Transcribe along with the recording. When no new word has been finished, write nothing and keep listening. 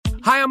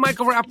Hi, I'm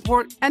Michael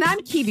Rappaport. And I'm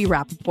Kibi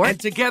Rappaport. And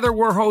together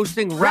we're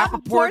hosting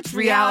Rappaport's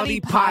Reality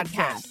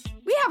Podcast.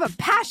 We have a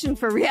passion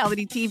for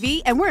reality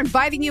TV, and we're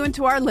inviting you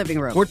into our living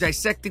room. We're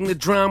dissecting the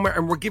drama,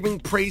 and we're giving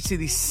praise to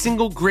the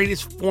single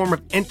greatest form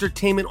of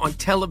entertainment on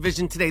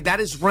television today. That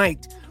is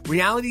right.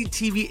 Reality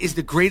TV is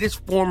the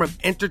greatest form of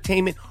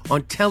entertainment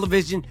on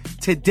television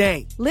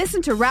today.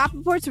 Listen to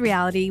Rappaport's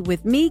Reality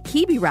with me,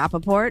 Kibi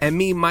Rappaport. And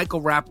me,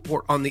 Michael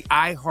Rappaport, on the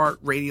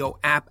iHeartRadio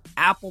app,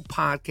 Apple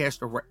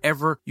Podcast, or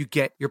wherever you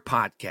get your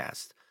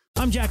podcast.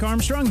 I'm Jack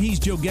Armstrong. He's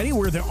Joe Getty.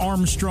 We're the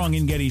Armstrong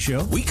and Getty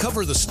Show. We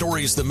cover the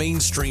stories the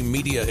mainstream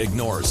media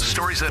ignores. The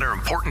stories that are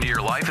important to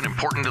your life and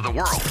important to the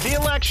world. The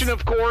election,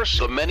 of course.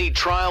 The many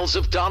trials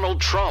of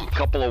Donald Trump.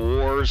 Couple of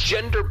wars.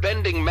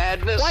 Gender-bending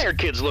madness. Why are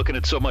kids looking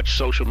at so much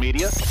social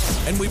media?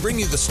 And we bring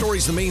you the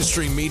stories the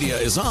mainstream media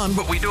is on,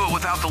 but we do it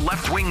without the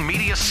left-wing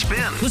media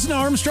spin. Listen to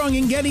Armstrong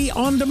and Getty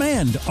on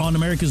demand on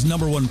America's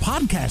 #1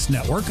 podcast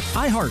network,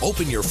 iHeart.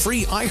 Open your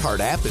free iHeart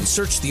app and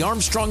search The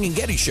Armstrong and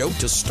Getty Show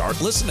to start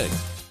listening.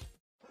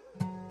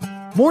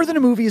 More Than a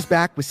Movie is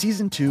back with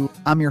Season 2.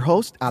 I'm your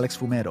host, Alex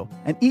Fumero,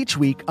 and each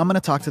week I'm going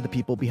to talk to the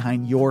people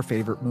behind your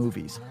favorite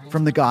movies.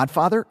 From The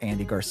Godfather,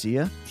 Andy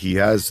Garcia. He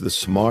has the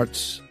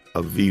smarts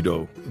of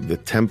Vito, the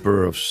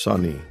temper of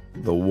Sonny,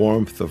 the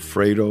warmth of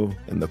Fredo,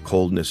 and the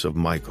coldness of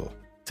Michael.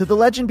 To the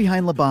legend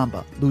behind La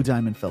Bamba, Lou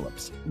Diamond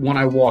Phillips. When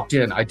I walked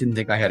in, I didn't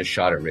think I had a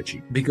shot at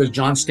Richie because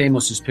John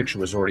Stamos' picture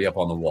was already up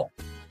on the wall.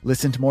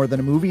 Listen to More Than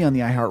a Movie on the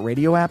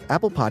iHeartRadio app,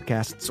 Apple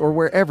Podcasts, or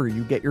wherever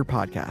you get your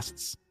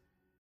podcasts.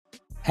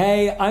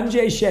 Hey, I'm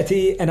Jay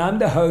Shetty, and I'm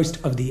the host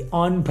of the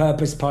On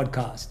Purpose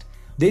podcast.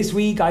 This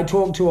week, I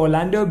talked to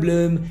Orlando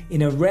Bloom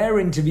in a rare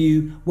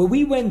interview where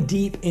we went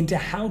deep into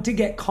how to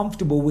get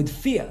comfortable with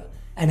fear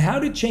and how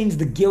to change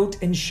the guilt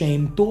and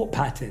shame thought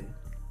pattern.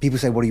 People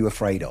say, what are you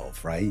afraid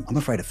of, right? I'm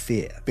afraid of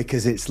fear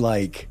because it's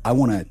like I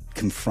want to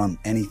confront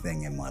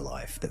anything in my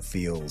life that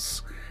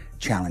feels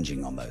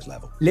challenging on those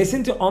levels.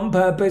 Listen to On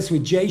Purpose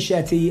with Jay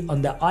Shetty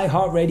on the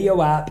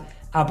iHeartRadio app,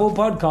 Apple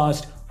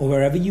Podcast, or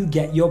wherever you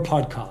get your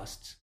podcasts.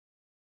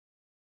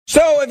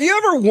 So, have you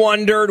ever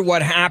wondered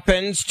what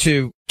happens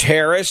to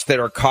terrorists that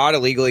are caught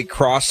illegally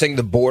crossing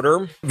the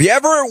border? Have you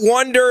ever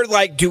wondered,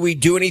 do we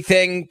do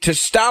anything to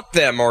stop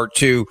them or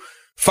to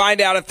find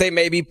out if they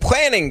may be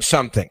planning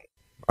something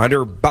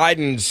under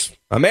Biden's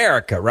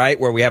America, right?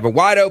 Where we have a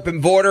wide open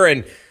border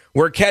and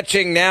we're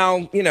catching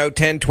now,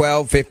 10,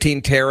 12,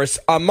 15 terrorists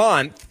a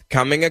month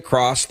coming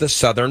across the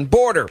southern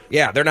border.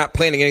 Yeah, they're not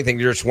planning anything.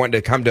 They're just wanting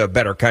to come to a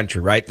better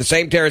country, right? The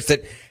same terrorists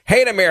that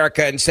hate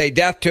America and say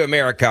death to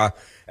America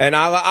and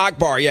Allah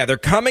Akbar. Yeah, they're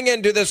coming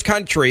into this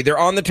country. They're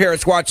on the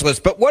terrorist watch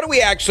list. But what do we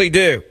actually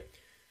do?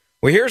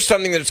 Well, here's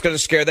something that's going to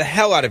scare the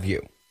hell out of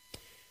you.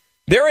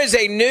 There is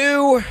a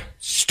new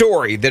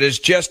story that has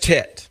just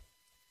hit.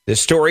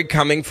 This story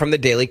coming from the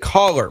Daily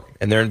Caller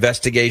and their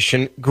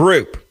investigation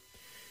group.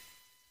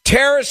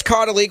 Terrorists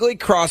caught illegally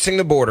crossing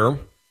the border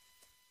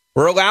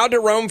were allowed to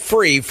roam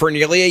free for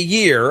nearly a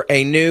year,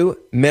 a new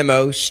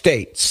memo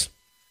states.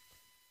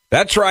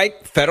 That's right,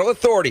 federal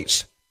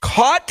authorities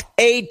caught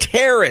a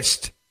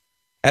terrorist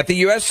at the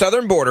U.S.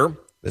 southern border,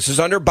 this is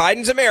under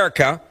Biden's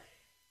America,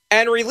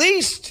 and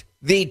released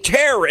the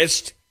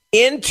terrorist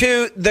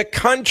into the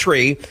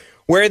country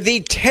where the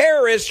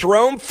terrorist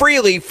roamed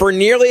freely for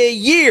nearly a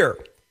year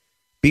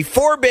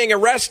before being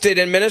arrested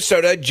in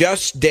Minnesota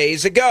just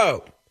days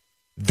ago.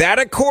 That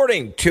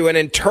according to an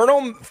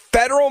internal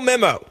federal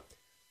memo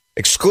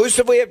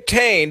exclusively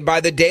obtained by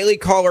the Daily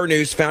Caller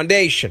News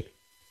Foundation.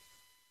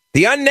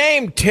 The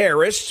unnamed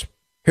terrorist,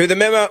 who the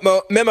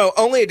memo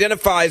only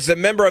identifies as a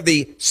member of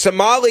the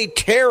Somali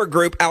terror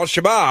group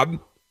Al-Shabaab,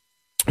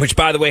 which,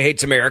 by the way,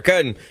 hates America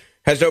and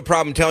has no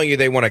problem telling you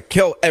they want to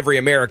kill every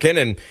American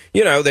and,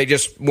 they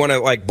just want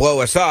to,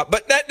 blow us up.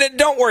 But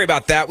don't worry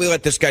about that. We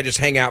let this guy just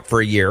hang out for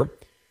a year.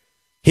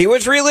 He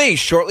was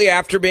released shortly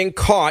after being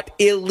caught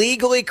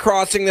illegally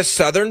crossing the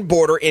southern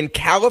border in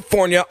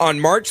California on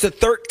March the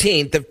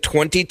 13th of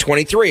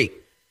 2023.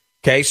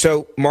 Okay,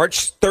 so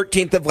March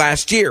 13th of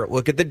last year.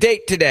 Look at the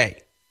date today.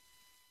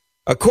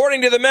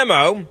 According to the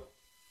memo,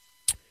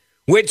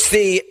 which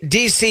the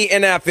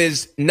DCNF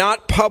is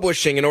not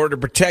publishing in order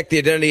to protect the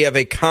identity of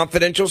a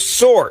confidential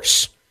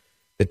source,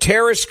 the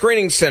Terrorist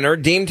Screening Center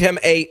deemed him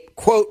a,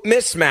 quote,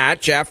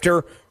 mismatch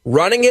after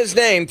running his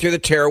name through the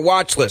terror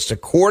watch list,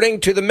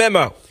 according to the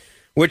memo,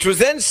 which was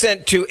then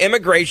sent to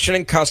Immigration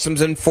and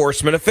Customs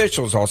Enforcement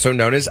officials, also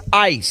known as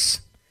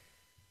ICE.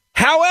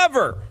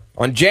 However,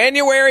 on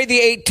January the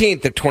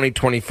 18th of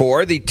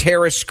 2024, the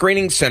Terrorist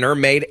Screening Center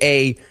made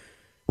a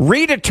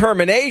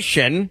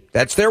redetermination.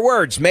 That's their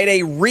words, made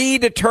a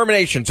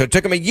redetermination. So it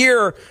took them a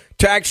year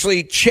to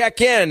actually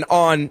check in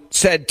on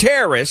said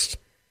terrorist,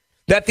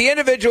 that the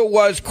individual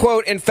was,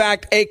 quote, in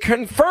fact, a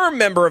confirmed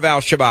member of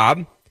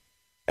Al-Shabaab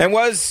and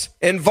was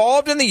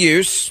involved in the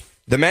use,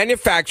 the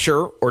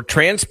manufacture, or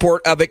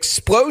transport of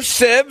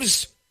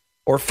explosives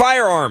or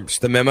firearms,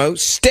 the memo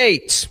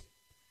states.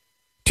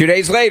 2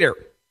 days later,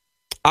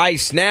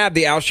 ICE nabbed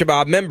the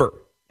Al-Shabaab member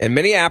in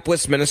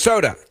Minneapolis,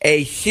 Minnesota,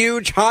 a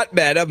huge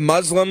hotbed of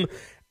Muslim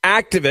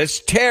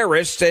activists,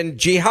 terrorists, and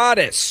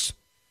jihadists.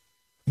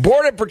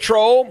 Border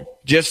Patrol,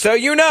 just so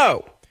you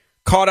know,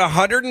 caught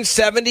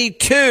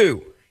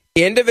 172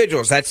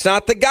 individuals. That's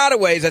not the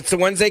gotaways. That's the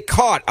ones they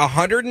caught.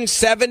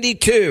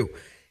 172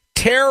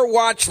 terror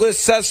watch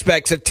list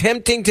suspects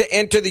attempting to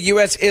enter the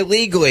U.S.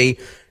 illegally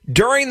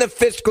during the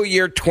fiscal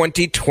year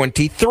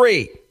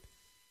 2023.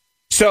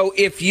 So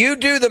if you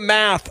do the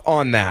math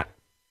on that,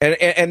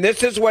 and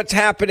this is what's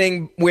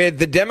happening with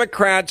the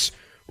Democrats,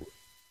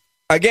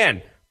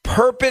 again,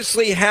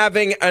 purposely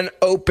having an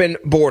open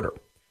border.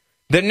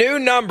 The new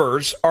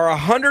numbers are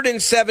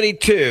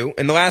 172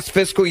 in the last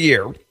fiscal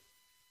year.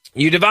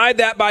 You divide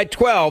that by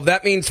 12,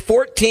 that means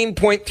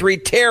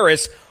 14.3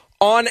 terrorists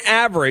on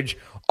average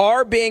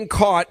are being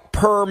caught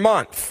per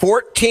month.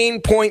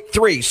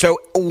 14.3. So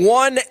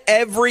one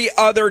every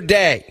other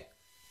day.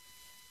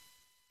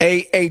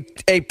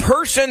 A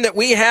person that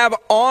we have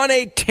on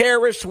a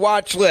terrorist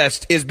watch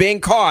list is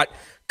being caught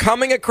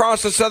coming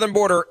across the southern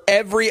border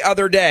every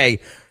other day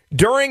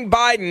during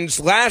Biden's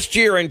last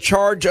year in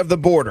charge of the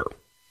border.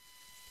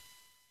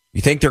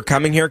 You think they're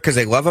coming here because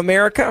they love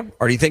America?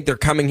 Or do you think they're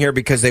coming here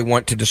because they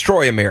want to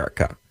destroy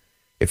America?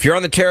 If you're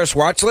on the terrorist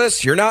watch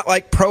list, you're not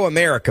like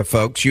pro-America,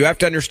 folks. You have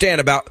to understand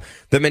about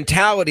the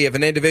mentality of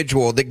an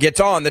individual that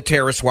gets on the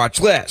terrorist watch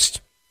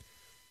list.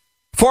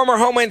 Former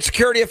Homeland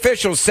Security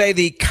officials say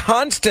the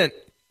constant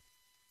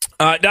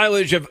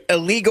deluge of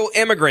illegal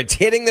immigrants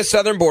hitting the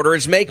southern border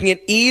is making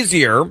it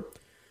easier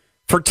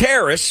for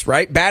terrorists,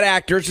 right, bad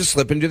actors to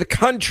slip into the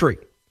country.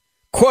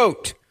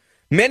 Quote,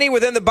 many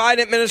within the Biden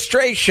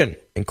administration,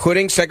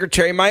 including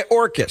Secretary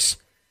Mayorkas,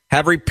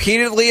 have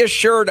repeatedly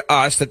assured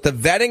us that the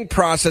vetting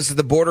process at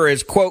the border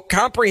is, quote,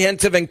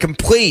 comprehensive and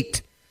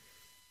complete.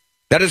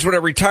 That is what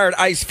a retired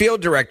ICE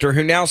field director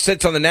who now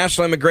sits on the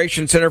National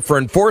Immigration Center for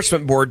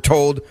Enforcement Board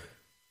told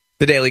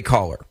the Daily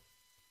Caller.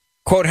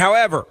 Quote,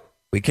 however,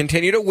 we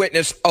continue to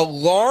witness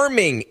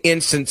alarming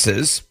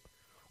instances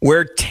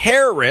where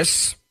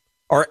terrorists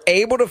are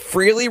able to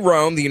freely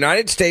roam the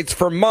United States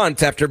for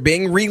months after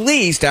being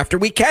released, after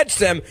we catch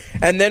them,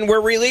 and then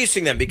we're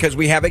releasing them because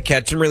we have a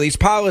catch and release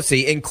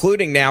policy,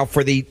 including now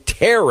for the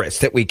terrorists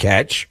that we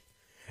catch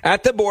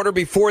at the border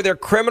before their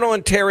criminal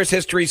and terrorist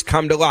histories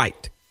come to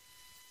light.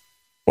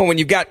 Well, when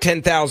you've got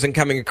 10,000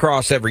 coming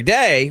across every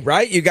day,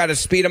 right, you got to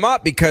speed them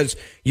up because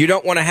you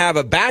don't want to have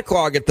a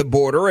backlog at the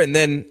border and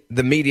then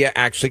the media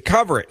actually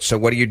cover it. So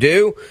what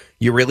do?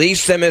 You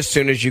release them as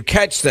soon as you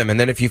catch them. And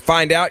then if you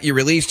find out you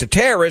released a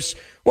terrorist,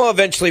 well,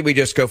 eventually we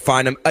just go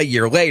find them a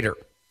year later.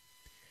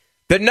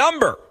 The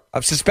number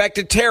of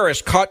suspected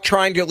terrorists caught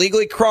trying to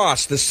illegally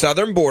cross the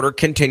southern border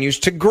continues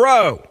to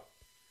grow.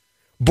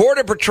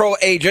 Border Patrol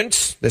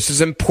agents, this is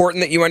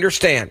important that you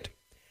understand,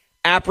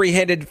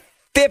 apprehended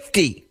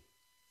 50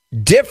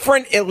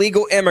 different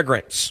illegal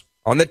immigrants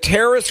on the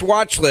terrorist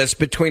watch list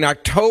between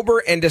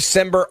October and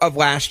December of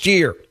last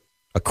year.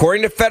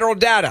 According to federal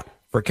data,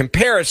 for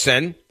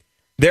comparison,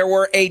 there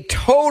were a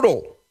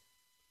total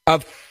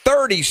of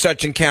 30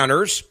 such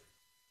encounters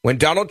when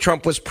Donald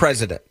Trump was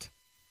president.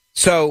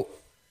 So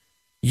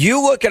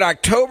you look at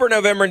October,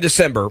 November, and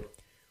December,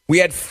 we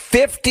had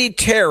 50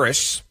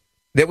 terrorists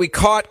that we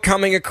caught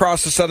coming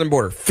across the southern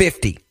border.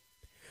 50.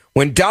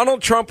 When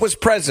Donald Trump was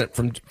president,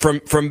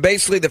 from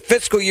basically the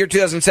fiscal year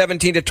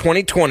 2017 to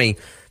 2020,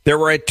 there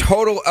were a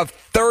total of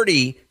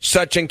 30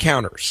 such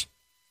encounters.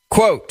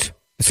 Quote,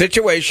 the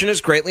situation is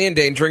greatly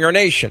endangering our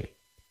nation,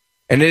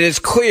 and it is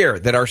clear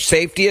that our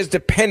safety is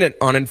dependent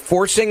on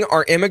enforcing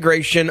our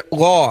immigration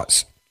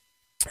laws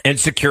and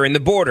securing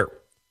the border.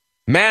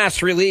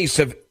 Mass release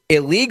of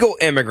illegal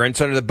immigrants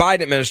under the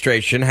Biden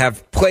administration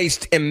have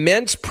placed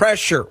immense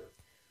pressure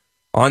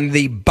on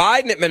the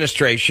Biden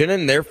administration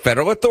and their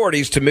federal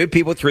authorities to move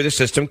people through the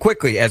system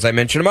quickly, as I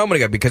mentioned a moment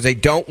ago, because they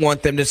don't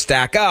want them to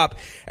stack up.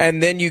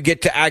 And then you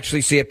get to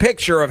actually see a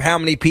picture of how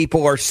many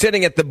people are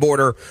sitting at the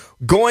border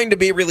going to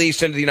be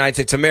released into the United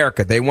States of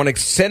America. They want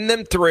to send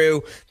them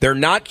through. They're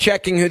not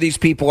checking who these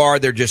people are.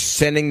 They're just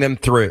sending them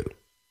through.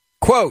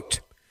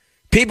 Quote,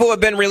 people have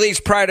been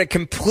released prior to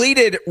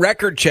completed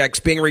record checks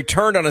being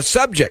returned on a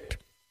subject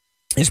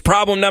is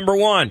problem number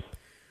one,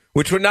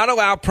 which would not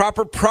allow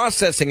proper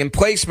processing and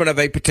placement of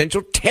a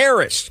potential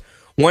terrorist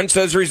once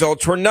those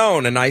results were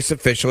known, an ICE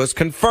official has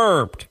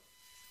confirmed.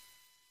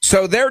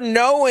 So they're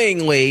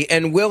knowingly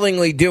and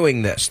willingly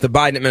doing this, the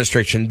Biden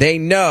administration. They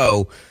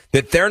know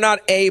that they're not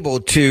able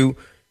to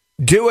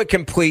do a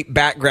complete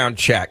background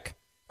check,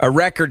 a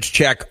records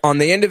check on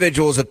the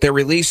individuals that they're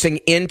releasing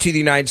into the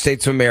United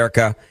States of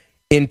America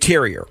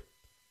interior.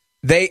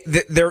 They're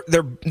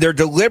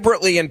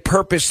deliberately and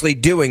purposely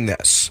doing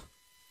this.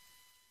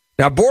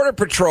 Now, Border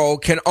Patrol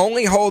can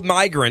only hold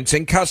migrants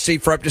in custody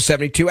for up to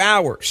 72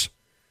 hours,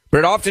 but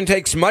it often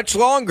takes much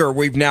longer,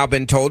 we've now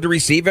been told, to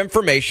receive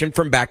information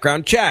from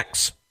background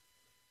checks.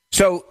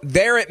 So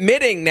they're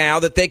admitting now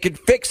that they could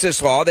fix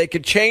this law, they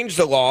could change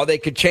the law, they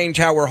could change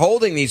how we're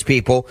holding these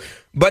people,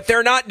 But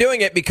they're not doing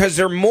it because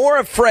they're more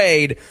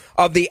afraid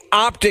of the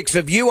optics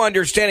of you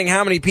understanding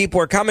how many people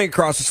are coming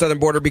across the southern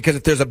border, because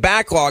if there's a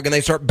backlog and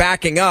they start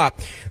backing up,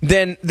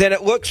 then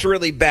it looks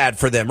really bad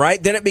for them,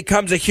 right? Then it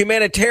becomes a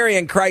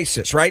humanitarian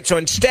crisis, right? So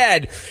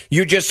instead,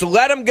 you just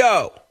let them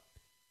go.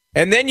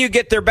 And then you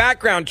get their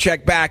background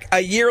check back a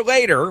year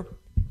later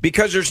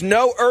because there's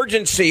no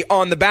urgency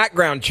on the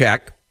background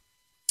check.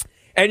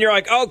 And you're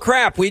like, oh,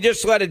 crap, we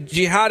just let a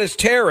jihadist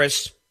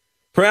terrorist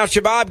from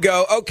Al-Shabaab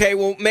go. Okay,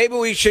 well, maybe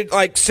we should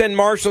send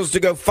marshals to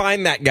go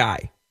find that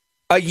guy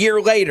a year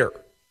later.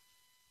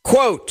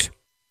 Quote,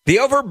 the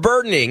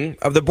overburdening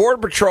of the Border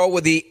Patrol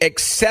with the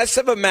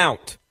excessive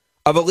amount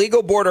of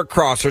illegal border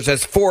crossers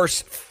has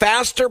forced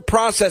faster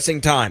processing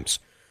times,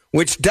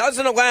 which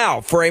doesn't allow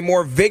for a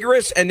more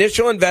vigorous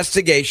initial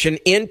investigation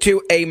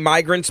into a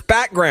migrant's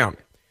background.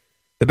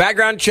 The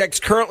background checks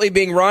currently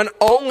being run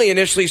only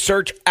initially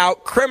search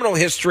out criminal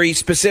history,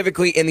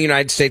 specifically in the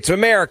United States of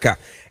America,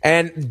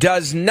 and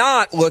does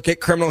not look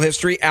at criminal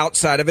history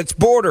outside of its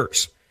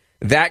borders.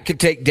 That could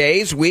take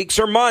days, weeks,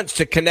 or months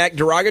to connect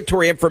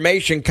derogatory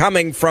information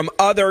coming from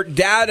other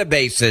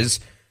databases,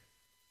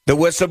 the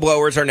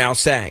whistleblowers are now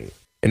saying.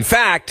 In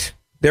fact,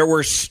 there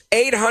were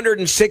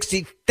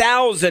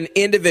 860,000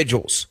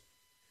 individuals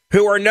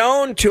who are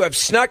known to have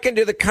snuck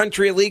into the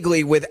country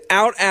illegally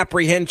without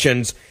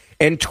apprehensions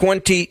in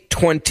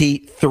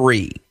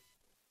 2023.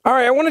 All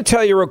right, I want to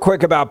tell you real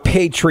quick about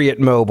Patriot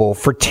Mobile.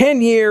 For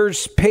 10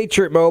 years,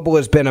 Patriot Mobile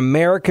has been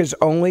America's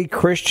only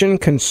Christian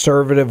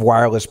conservative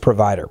wireless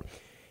provider.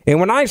 And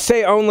when I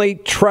say only,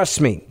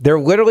 trust me, they're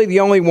literally the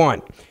only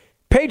one.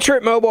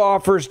 Patriot Mobile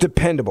offers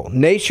dependable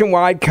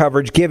nationwide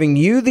coverage, giving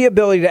you the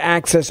ability to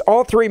access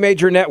all three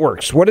major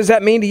networks. What does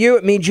that mean to you?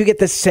 It means you get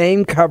the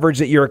same coverage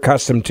that you're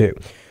accustomed to.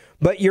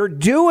 But you're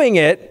doing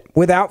it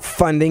without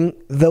funding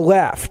the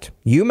left.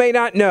 You may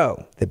not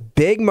know that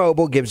Big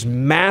Mobile gives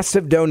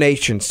massive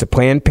donations to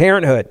Planned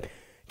Parenthood,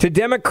 to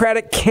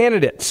Democratic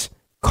candidates,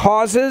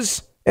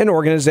 causes, and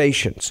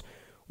organizations.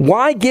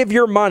 Why give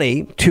your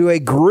money to a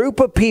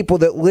group of people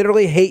that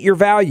literally hate your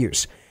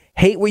values,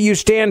 hate what you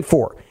stand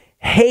for,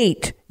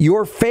 hate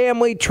your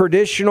family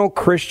traditional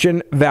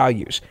Christian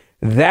values?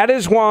 That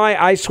is why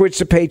I switched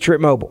to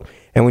Patriot Mobile.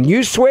 And when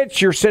you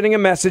switch, you're sending a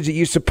message that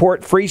you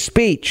support free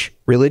speech,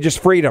 religious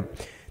freedom,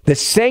 the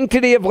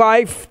sanctity of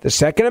life, the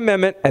Second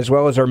Amendment, as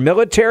well as our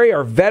military,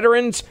 our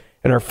veterans,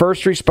 and our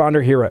first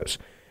responder heroes.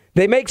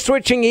 They make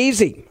switching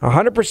easy.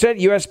 100%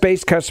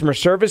 U.S.-based customer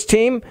service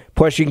team.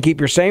 Plus, you can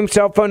keep your same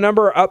cell phone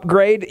number or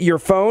upgrade your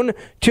phone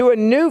to a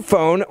new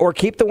phone or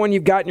keep the one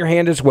you've got in your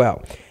hand as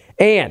well.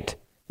 And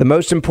the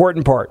most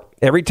important part,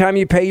 every time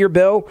you pay your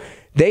bill,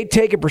 they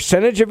take a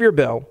percentage of your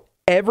bill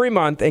every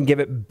month and give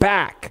it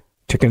back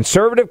to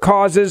conservative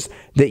causes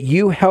that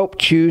you help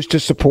choose to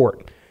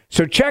support.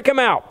 So check them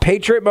out,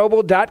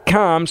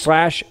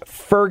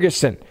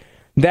 patriotmobile.com/Ferguson.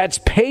 That's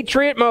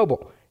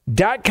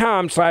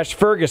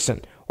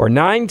patriotmobile.com/Ferguson or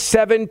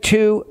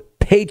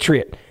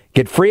 972-PATRIOT.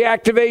 Get free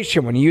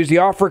activation when you use the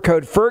offer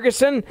code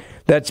Ferguson.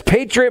 That's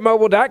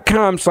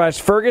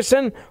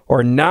patriotmobile.com/Ferguson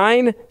or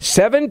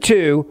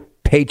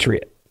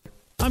 972-PATRIOT.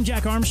 I'm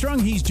Jack Armstrong.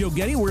 He's Joe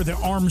Getty. We're the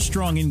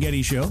Armstrong and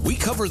Getty Show. We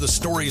cover the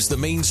stories the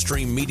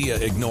mainstream media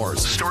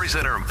ignores. Stories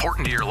that are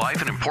important to your life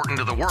and important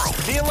to the world.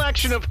 The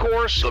election, of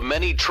course. The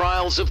many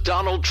trials of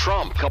Donald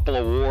Trump. Couple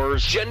of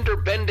wars.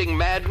 Gender-bending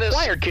madness.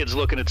 Why are kids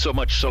looking at so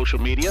much social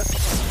media?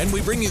 And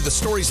we bring you the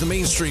stories the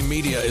mainstream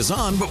media is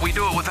on, but we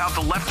do it without the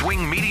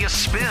left-wing media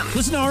spin.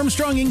 Listen to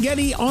Armstrong and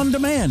Getty on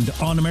demand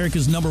on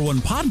America's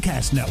 #1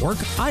 podcast network,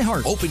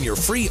 iHeart. Open your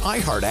free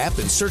iHeart app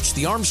and search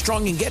The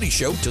Armstrong and Getty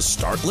Show to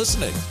start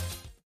listening.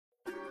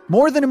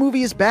 More Than a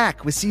Movie is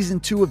back with season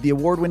 2 of the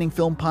award-winning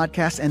film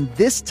podcast, and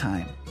this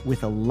time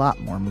with a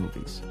lot more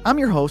movies. I'm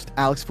your host,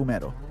 Alex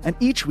Fumero, and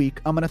each week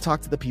I'm going to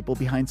talk to the people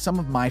behind some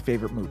of my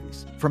favorite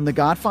movies. From The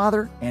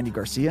Godfather, Andy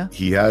Garcia.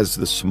 He has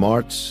the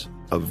smarts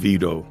of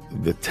Vito,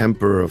 the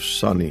temper of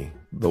Sonny,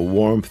 the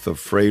warmth of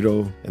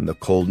Fredo, and the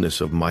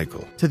coldness of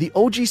Michael. To the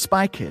OG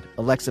Spy Kid,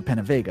 Alexa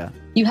Penavega.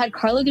 You had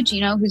Carla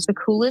Gugino, who's the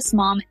coolest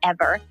mom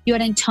ever. You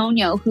had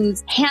Antonio,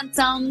 who's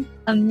handsome,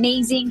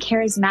 amazing,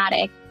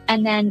 charismatic.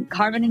 And then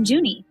Carmen and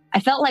Junie. I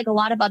felt like a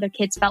lot of other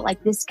kids felt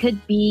like this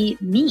could be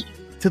me.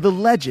 To the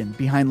legend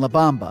behind La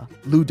Bamba,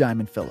 Lou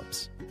Diamond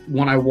Phillips.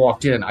 When I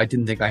walked in, I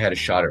didn't think I had a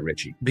shot at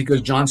Richie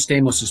because John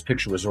Stamos'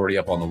 picture was already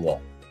up on the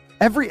wall.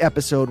 Every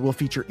episode will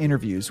feature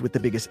interviews with the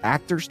biggest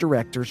actors,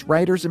 directors,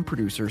 writers, and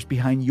producers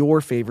behind your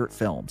favorite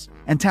films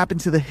and tap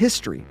into the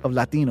history of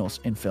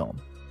Latinos in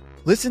film.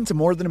 Listen to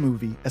More Than a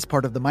Movie as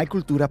part of the My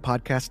Cultura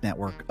podcast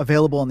network,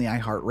 available on the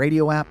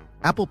iHeartRadio app,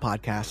 Apple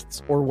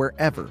Podcasts, or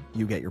wherever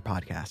you get your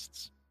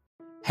podcasts.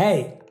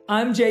 Hey,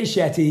 I'm Jay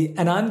Shetty,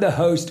 and I'm the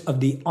host of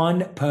the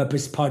On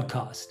Purpose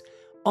podcast.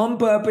 On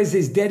Purpose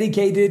is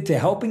dedicated to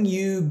helping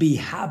you be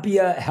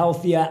happier,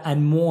 healthier,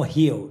 and more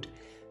healed.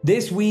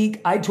 This week,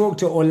 I talked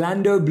to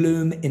Orlando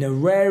Bloom in a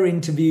rare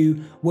interview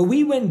where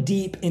we went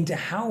deep into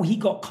how he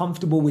got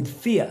comfortable with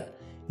fear,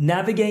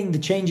 navigating the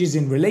changes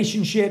in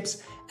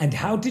relationships, and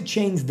how to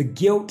change the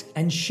guilt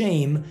and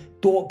shame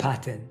thought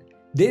pattern.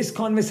 This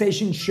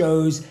conversation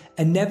shows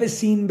a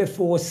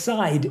never-seen-before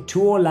side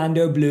to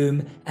Orlando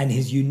Bloom and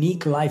his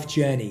unique life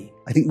journey.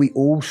 I think we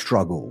all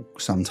struggle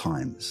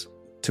sometimes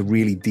to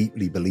really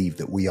deeply believe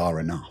that we are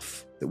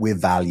enough, that we're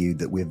valued,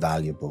 that we're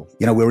valuable.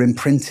 You know, we're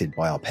imprinted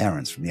by our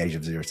parents from the age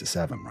of 0 to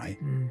 7, right?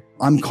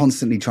 I'm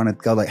constantly trying to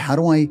go like, how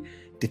do I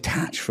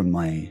detach from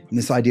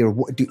this idea of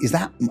is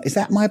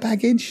that my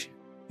baggage? It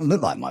doesn't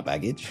look like my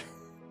baggage.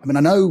 I mean,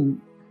 I know,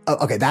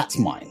 okay, that's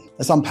mine.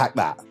 Let's unpack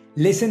that.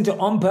 Listen to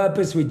On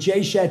Purpose with Jay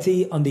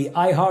Shetty on the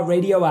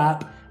iHeartRadio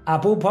app,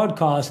 Apple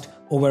Podcast,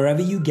 or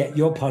wherever you get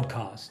your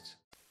podcasts.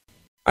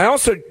 I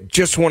also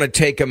just want to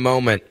take a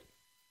moment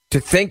to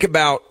think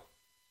about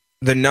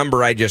the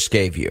number I just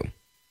gave you.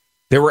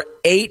 There were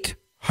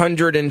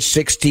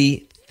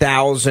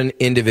 860,000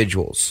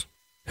 individuals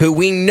who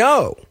we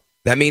know,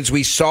 that means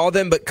we saw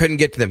them but couldn't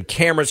get to them.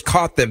 Cameras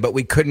caught them but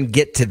we couldn't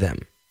get to them,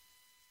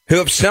 who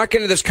have snuck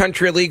into this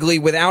country illegally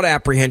without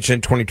apprehension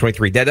in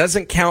 2023. That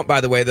doesn't count, by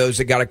the way, those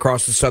that got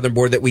across the southern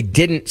border that we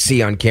didn't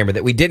see on camera,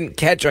 that we didn't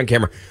catch on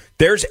camera.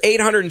 There's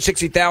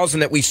 860,000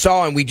 that we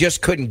saw and we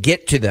just couldn't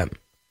get to them.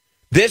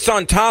 This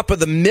on top of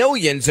the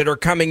millions that are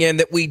coming in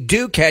that we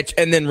do catch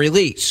and then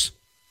release.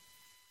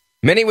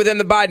 Many within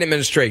the Biden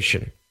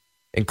administration,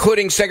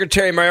 including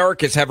Secretary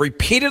Mayorkas, have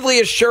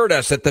repeatedly assured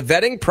us that the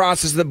vetting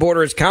process of the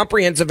border is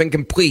comprehensive and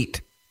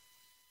complete.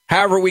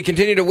 However, we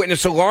continue to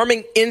witness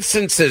alarming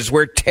instances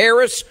where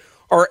terrorists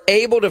are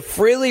able to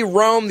freely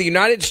roam the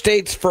United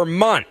States for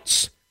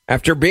months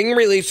after being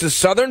released to the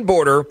southern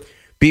border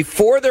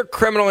before their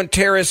criminal and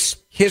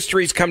terrorist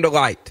histories come to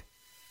light.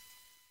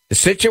 The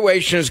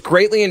situation is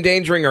greatly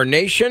endangering our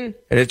nation,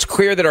 and it's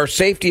clear that our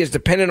safety is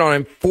dependent on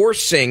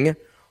enforcing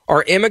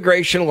our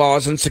immigration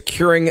laws and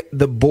securing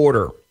the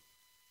border.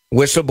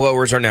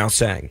 Whistleblowers are now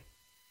saying.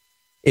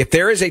 If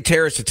there is a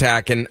terrorist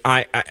attack, and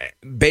I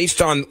based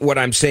on what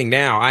I'm seeing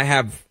now, I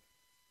have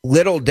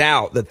little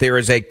doubt that there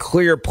is a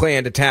clear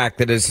planned attack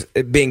that is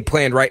being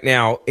planned right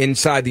now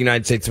inside the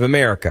United States of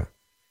America.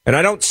 And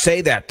I don't say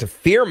that to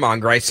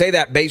fearmonger. I say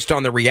that based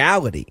on the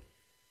reality.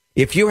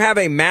 If you have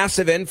a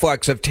massive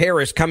influx of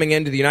terrorists coming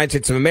into the United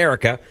States of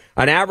America,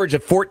 an average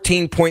of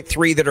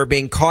 14.3 that are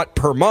being caught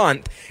per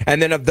month,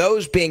 and then of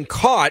those being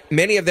caught,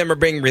 many of them are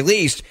being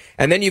released,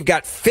 and then you've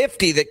got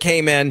 50 that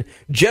came in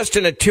just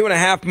in a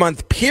 2.5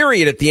 month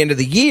period at the end of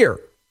the year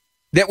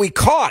that we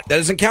caught. That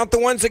doesn't count the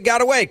ones that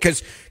got away,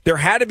 because there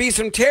had to be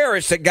some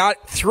terrorists that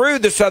got through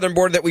the southern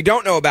border that we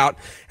don't know about,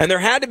 and there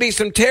had to be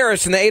some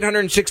terrorists in the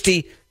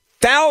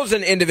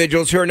 860,000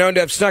 individuals who are known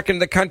to have snuck into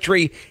the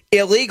country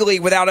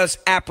illegally without us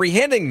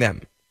apprehending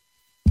them.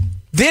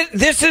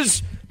 This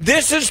is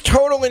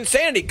total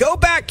insanity. Go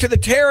back to the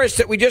terrorists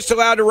that we just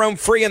allowed to roam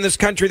free in this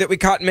country that we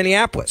caught in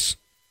Minneapolis.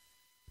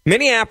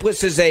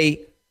 Minneapolis is a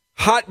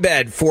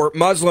hotbed for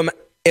Muslim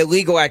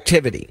illegal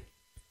activity.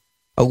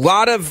 A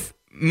lot of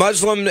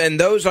Muslim and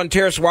those on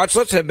terrorist watch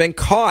lists have been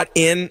caught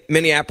in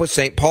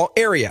Minneapolis-St. Paul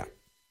area.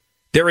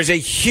 There is a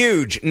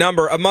huge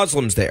number of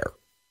Muslims there.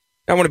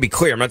 I want to be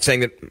clear. I'm not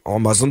saying that all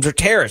Muslims are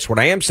terrorists. What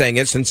I am saying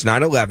is since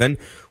 9/11,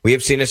 we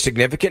have seen a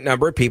significant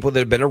number of people that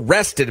have been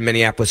arrested in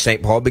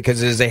Minneapolis-St. Paul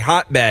because it is a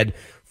hotbed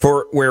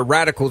for where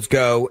radicals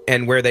go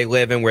and where they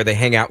live and where they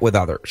hang out with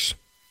others.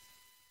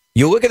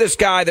 You look at this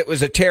guy that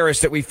was a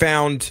terrorist that we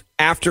found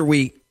after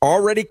we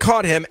already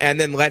caught him and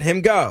then let him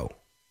go.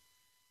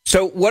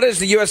 So what does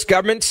the U.S.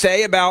 government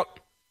say about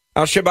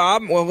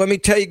Al-Shabaab? Well, let me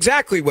tell you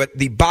exactly what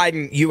the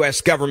Biden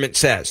U.S. government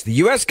says. The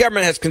U.S.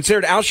 government has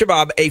considered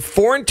Al-Shabaab a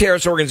foreign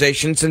terrorist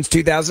organization since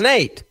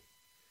 2008.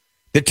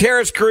 The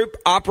terrorist group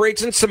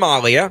operates in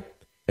Somalia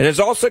and has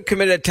also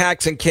committed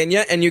attacks in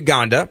Kenya and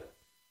Uganda,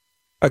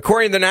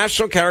 according to the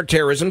National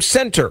Counterterrorism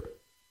Center.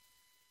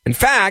 In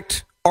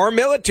fact, our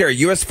military,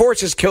 U.S.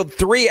 forces, killed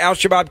 3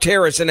 Al-Shabaab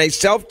terrorists in a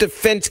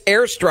self-defense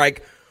airstrike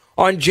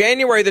on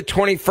January the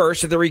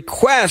 21st at the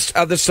request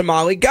of the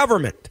Somali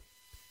government.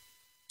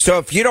 So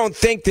if you don't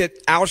think that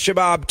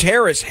Al-Shabaab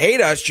terrorists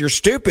hate us, you're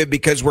stupid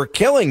because we're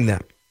killing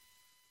them.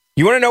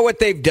 You want to know what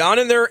they've done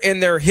in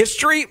their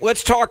history?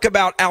 Let's talk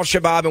about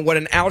Al-Shabaab and what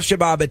an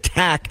Al-Shabaab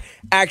attack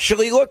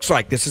actually looks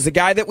like. This is a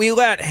guy that we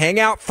let hang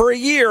out for a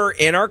year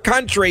in our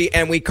country,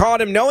 and we caught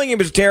him knowing he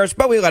was a terrorist,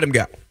 but we let him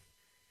go.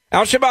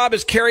 Al-Shabaab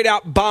has carried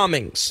out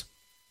bombings.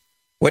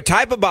 What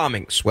type of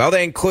bombings? Well,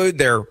 they include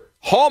their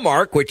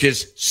hallmark, which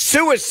is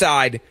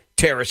suicide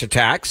terrorist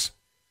attacks.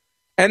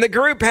 And the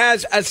group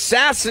has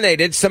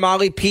assassinated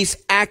Somali peace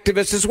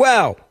activists as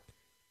well.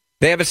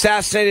 They have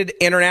assassinated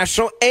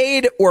international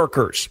aid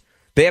workers.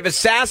 They have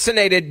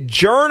assassinated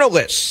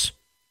journalists.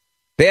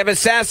 They have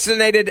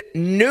assassinated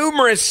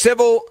numerous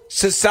civil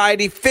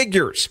society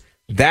figures.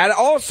 That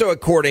also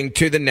according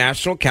to the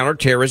National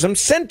Counterterrorism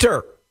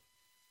Center.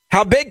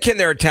 How big can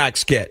their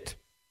attacks get?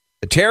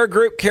 The terror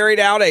group carried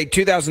out a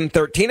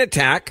 2013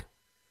 attack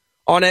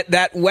on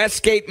that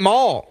Westgate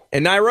Mall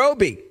in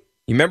Nairobi.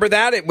 You remember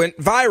that? It went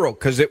viral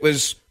because it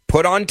was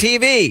put on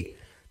TV.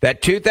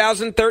 That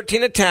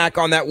 2013 attack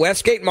on that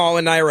Westgate Mall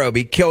in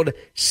Nairobi killed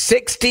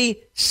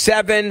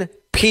 67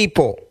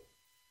 people.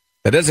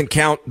 That doesn't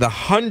count the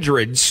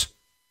hundreds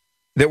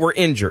that were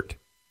injured.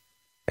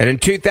 And in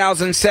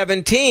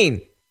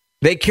 2017,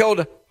 they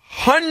killed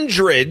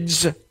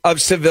hundreds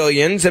of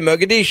civilians in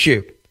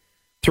Mogadishu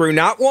through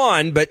not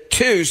one, but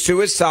 2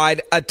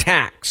 suicide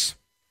attacks.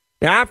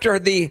 Now, after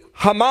the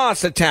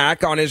Hamas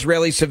attack on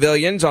Israeli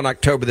civilians on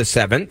October the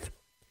 7th,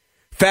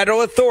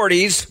 federal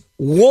authorities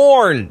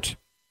warned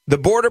the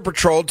Border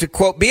Patrol to,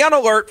 quote, be on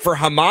alert for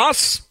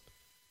Hamas,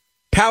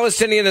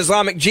 Palestinian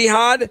Islamic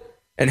Jihad,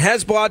 and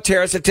Hezbollah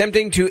terrorists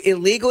attempting to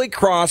illegally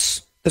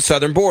cross the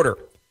southern border.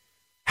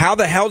 How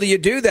the hell do you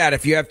do that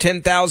if you have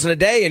 10,000 a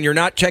day and you're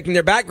not checking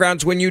their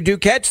backgrounds when you do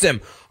catch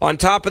them? On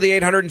top of the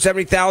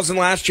 870,000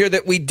 last year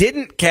that we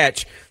didn't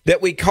catch,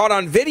 that we caught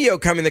on video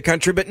coming in the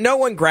country, but no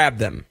one grabbed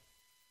them.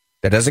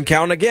 That doesn't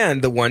count, again,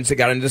 the ones that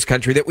got into this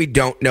country that we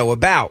don't know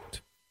about.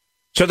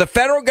 So the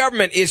federal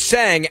government is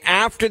saying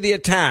after the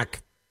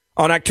attack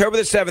on October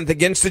the 7th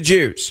against the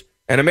Jews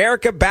and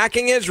America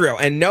backing Israel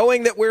and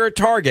knowing that we're a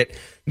target,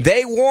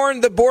 they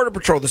warned the Border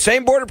Patrol, the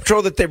same Border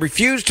Patrol that they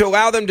refused to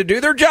allow them to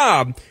do their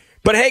job.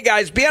 But hey,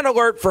 guys, be on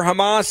alert for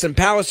Hamas and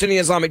Palestinian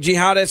Islamic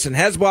jihadists and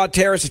Hezbollah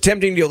terrorists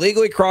attempting to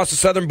illegally cross the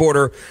southern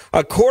border,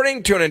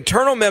 according to an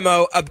internal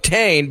memo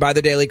obtained by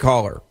the Daily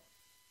Caller.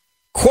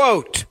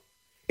 Quote,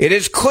 it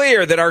is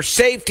clear that our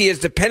safety is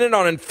dependent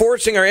on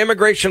enforcing our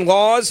immigration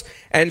laws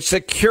and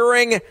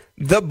securing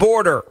the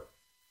border.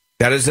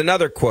 That is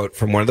another quote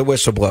from one of the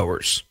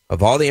whistleblowers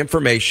of all the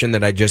information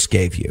that I just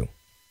gave you.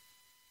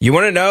 You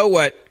want to know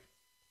what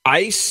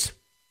ICE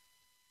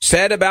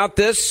said about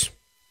this?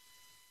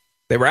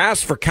 They were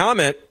asked for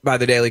comment by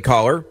the Daily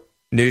Caller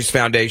News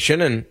Foundation,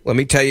 and let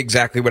me tell you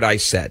exactly what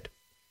ICE said.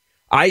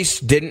 ICE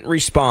didn't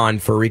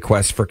respond for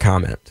requests for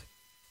comment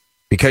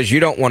because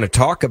you don't want to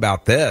talk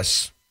about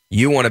this.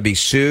 You want to be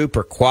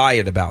super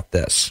quiet about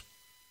this.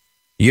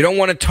 You don't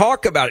want to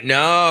talk about it.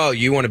 No,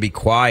 you want to be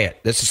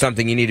quiet. This is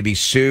something you need to be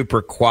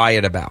super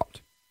quiet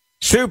about.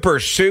 Super,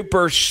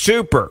 super,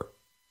 super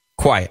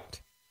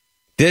quiet.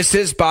 This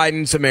is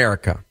Biden's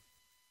America.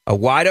 A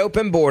wide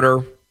open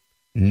border,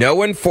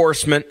 no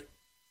enforcement,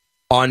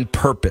 on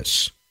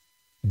purpose,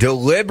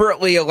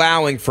 deliberately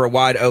allowing for a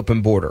wide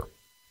open border,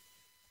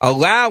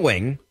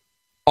 allowing,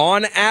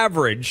 on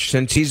average,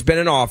 since he's been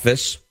in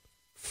office,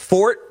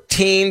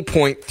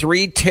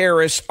 14.3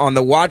 terrorists on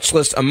the watch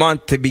list a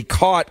month to be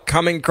caught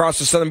coming across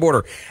the southern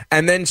border,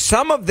 and then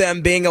some of them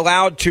being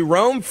allowed to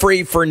roam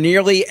free for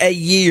nearly a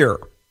year.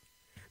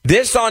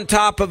 This on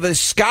top of a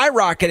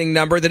skyrocketing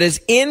number that has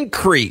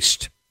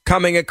increased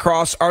coming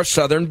across our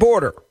southern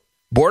border.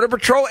 Border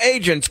Patrol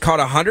agents caught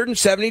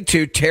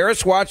 172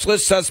 terrorist watch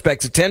list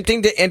suspects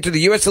attempting to enter the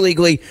U.S.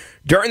 illegally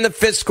during the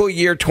fiscal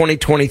year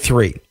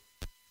 2023.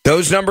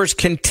 Those numbers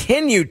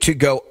continue to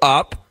go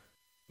up.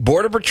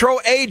 Border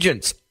Patrol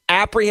agents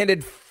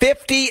apprehended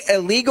 50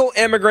 illegal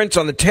immigrants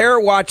on the terror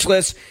watch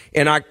list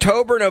in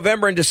October,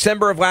 November, and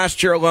December of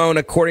last year alone,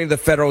 according to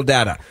the federal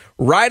data.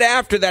 Right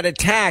after that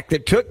attack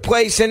that took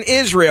place in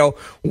Israel,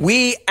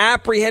 we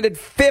apprehended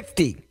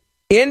 50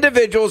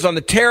 individuals on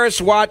the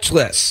terrorist watch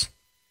list.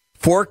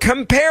 For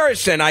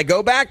comparison, I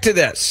go back to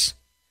this.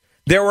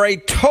 There were a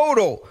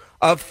total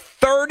of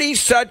 30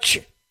 such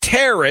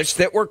terrorists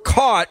that were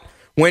caught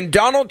when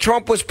Donald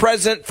Trump was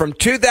president from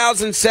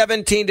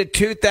 2017 to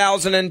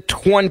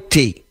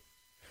 2020.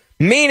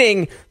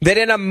 Meaning that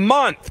in a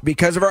month,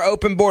 because of our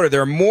open border,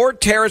 there are more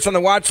terrorists on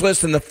the watch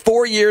list than the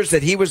 4 years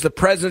that he was the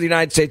president of the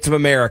United States of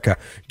America.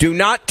 Do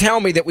not tell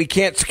me that we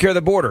can't secure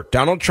the border.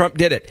 Donald Trump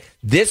did it.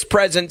 This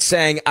president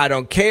saying, I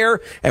don't care.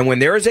 And when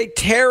there is a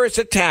terrorist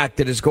attack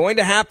that is going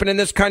to happen in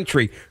this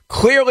country,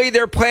 clearly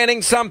they're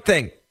planning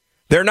something.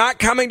 They're not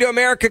coming to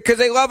America because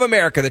they love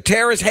America. The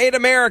terrorists hate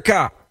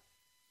America.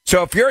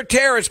 So if you're a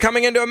terrorist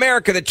coming into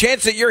America, the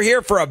chance that you're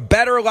here for a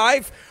better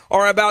life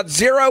are about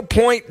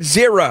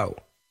 0.0.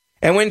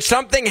 And when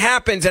something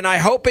happens, and I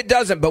hope it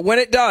doesn't, but when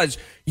it does,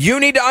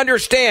 you need to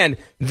understand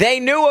they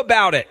knew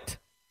about it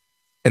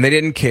and they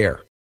didn't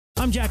care.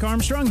 I'm Jack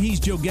Armstrong.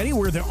 He's Joe Getty.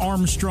 We're the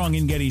Armstrong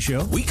and Getty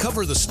Show. We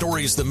cover the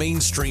stories the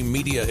mainstream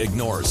media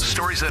ignores.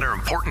 Stories that are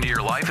important to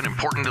your life and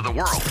important to the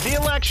world. The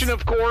election,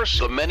 of course.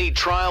 The many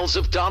trials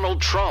of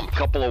Donald Trump.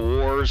 Couple of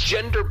wars.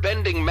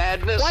 Gender-bending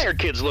madness. Why are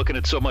kids looking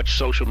at so much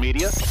social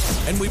media?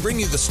 And we bring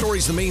you the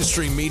stories the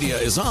mainstream media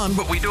is on,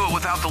 but we do it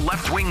without the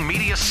left-wing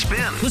media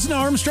spin. Listen to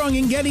Armstrong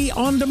and Getty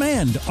on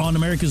demand on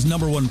America's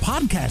 #1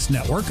 podcast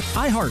network,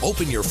 iHeart.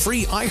 Open your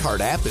free iHeart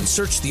app and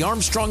search The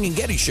Armstrong and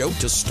Getty Show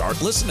to start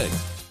listening.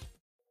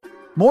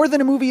 More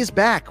Than a Movie is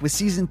back with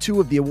season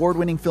 2 of the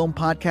award-winning film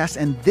podcast,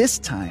 and this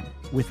time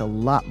with a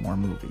lot more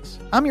movies.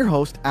 I'm your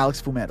host,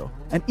 Alex Fumero,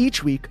 and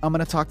each week I'm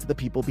going to talk to the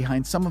people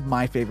behind some of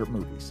my favorite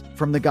movies.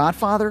 From The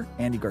Godfather,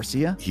 Andy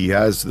Garcia. He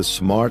has the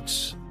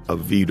smarts of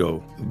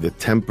Vito, the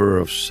temper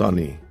of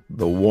Sonny,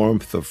 the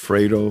warmth of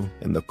Fredo,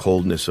 and the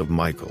coldness of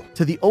Michael.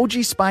 To the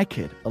OG Spy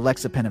Kid,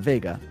 Alexa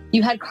Penavega.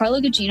 You had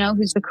Carla Gugino,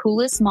 who's the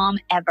coolest mom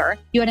ever.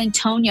 You had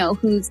Antonio,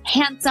 who's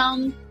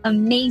handsome,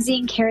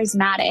 amazing,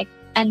 charismatic.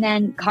 And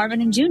then Carmen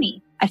and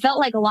Junie. I felt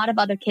like a lot of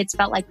other kids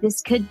felt like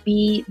this could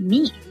be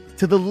me.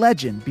 To the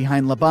legend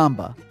behind La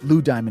Bamba,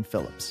 Lou Diamond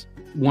Phillips.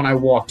 When I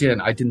walked in,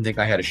 I didn't think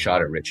I had a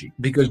shot at Richie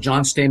because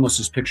John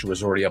Stamos' picture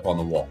was already up on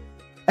the wall.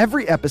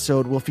 Every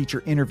episode will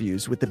feature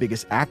interviews with the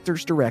biggest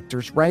actors,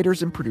 directors,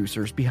 writers, and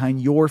producers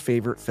behind your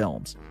favorite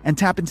films and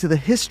tap into the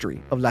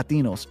history of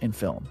Latinos in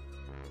film.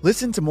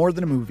 Listen to More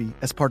Than a Movie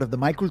as part of the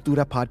My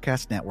Cultura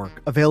Podcast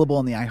Network, available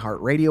on the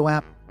iHeartRadio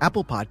app,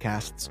 Apple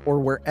Podcasts, or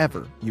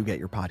wherever you get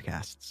your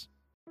podcasts.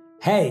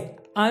 Hey,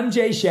 I'm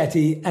Jay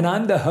Shetty, and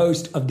I'm the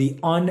host of the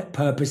On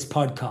Purpose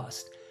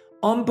podcast.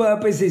 On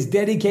Purpose is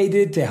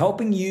dedicated to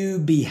helping you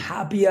be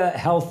happier,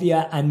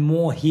 healthier, and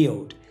more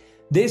healed.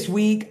 This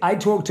week, I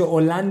talked to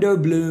Orlando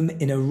Bloom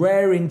in a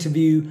rare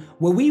interview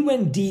where we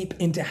went deep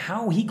into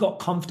how he got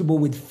comfortable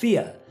with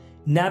fear,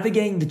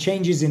 navigating the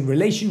changes in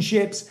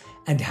relationships,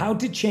 and how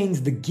to change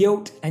the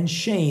guilt and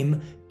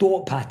shame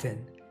thought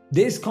pattern.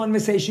 This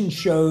conversation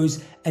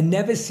shows a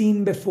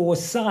never-seen-before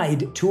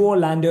side to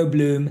Orlando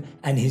Bloom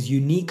and his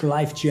unique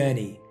life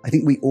journey. I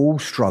think we all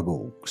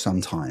struggle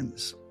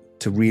sometimes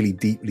to really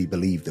deeply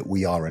believe that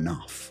we are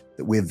enough,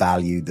 that we're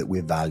valued, that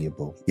we're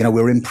valuable. You know,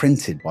 we're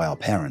imprinted by our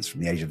parents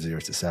from the age of 0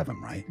 to 7,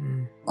 right?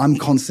 I'm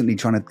constantly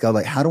trying to go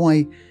like, how do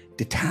I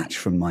detach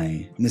from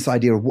this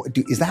idea of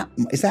is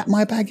that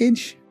my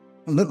baggage?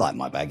 It doesn't look like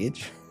my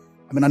baggage.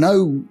 I mean, I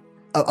know,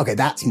 okay,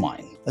 that's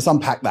mine. Let's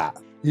unpack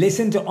that.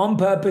 Listen to On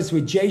Purpose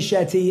with Jay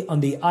Shetty on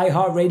the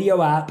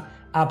iHeartRadio app,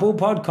 Apple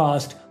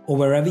Podcast, or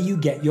wherever you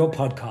get your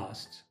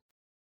podcasts.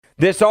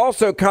 This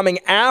also coming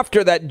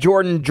after that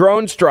Jordan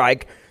drone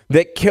strike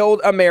that killed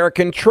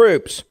American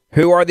troops.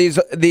 Who is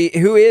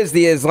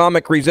the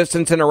Islamic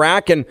resistance in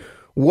Iraq, and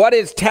what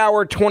is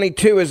Tower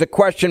 22 is a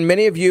question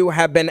many of you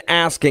have been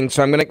asking.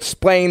 So I'm going to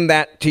explain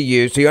that to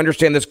you so you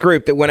understand this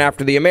group that went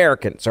after the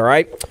Americans. All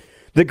right.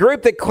 The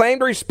group that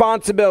claimed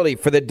responsibility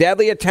for the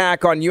deadly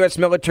attack on U.S.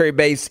 military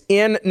base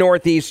in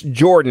Northeast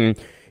Jordan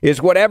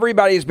is what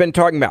everybody's been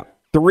talking about.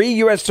 3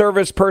 U.S.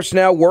 service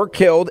personnel were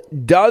killed.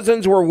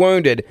 Dozens were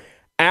wounded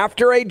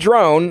after a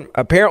drone,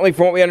 apparently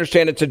from what we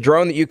understand, it's a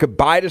drone that you could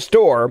buy at a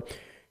store,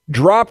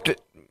 dropped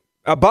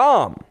a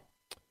bomb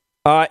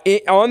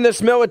on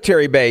this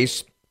military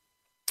base,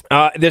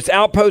 this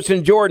outpost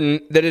in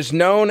Jordan that is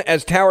known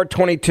as Tower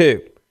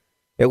 22.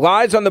 It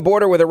lies on the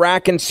border with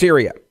Iraq and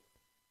Syria.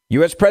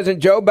 U.S.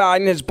 President Joe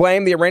Biden has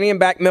blamed the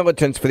Iranian-backed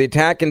militants for the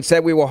attack and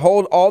said we will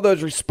hold all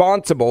those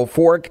responsible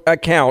for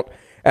account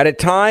at a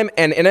time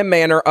and in a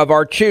manner of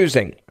our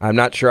choosing. I'm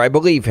not sure I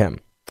believe him.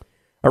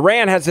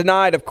 Iran has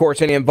denied, of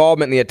course, any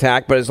involvement in the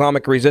attack, but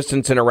Islamic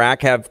resistance in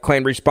Iraq have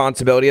claimed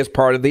responsibility as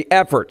part of the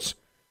efforts.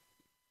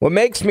 What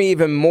makes me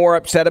even more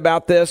upset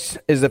about this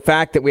is the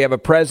fact that we have a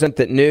president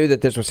that knew that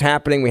this was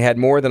happening. We had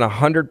more than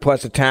 100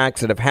 plus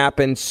attacks that have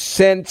happened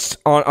since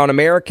on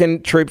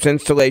American troops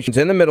installations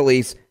in the Middle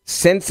East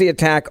since the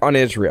attack on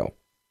Israel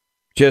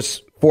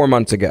just 4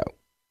 months ago.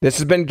 This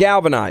has been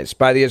galvanized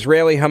by the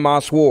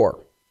Israeli-Hamas war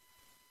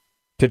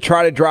to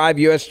try to drive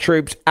U.S.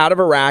 troops out of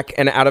Iraq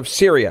and out of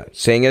Syria,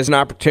 seeing as an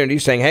opportunity,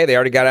 saying, hey, they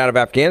already got out of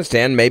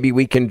Afghanistan. Maybe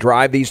we can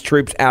drive these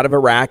troops out of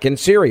Iraq and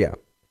Syria.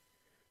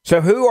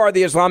 So who are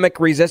the Islamic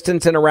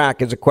resistance in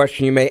Iraq is a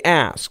question you may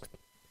ask.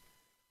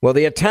 Well,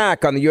 the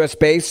attack on the U.S.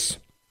 base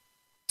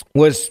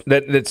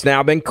that's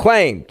now been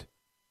claimed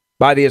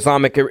by the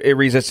Islamic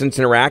resistance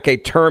in Iraq, a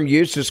term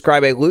used to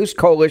describe a loose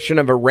coalition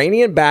of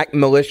Iranian-backed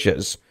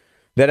militias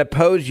that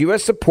oppose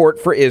U.S.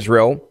 support for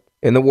Israel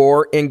in the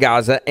war in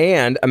Gaza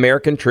and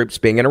American troops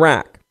being in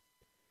Iraq.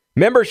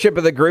 Membership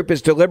of the group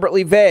is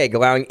deliberately vague,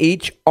 allowing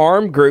each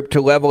armed group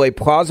to level a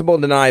plausible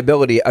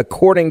deniability,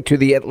 according to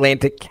the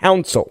Atlantic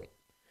Council.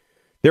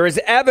 There is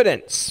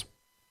evidence,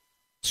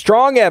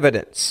 strong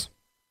evidence,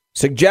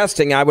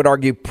 suggesting, I would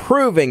argue,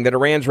 proving that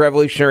Iran's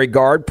Revolutionary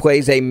Guard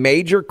plays a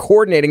major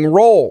coordinating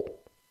role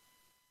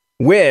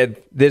with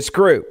this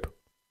group.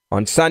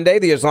 On Sunday,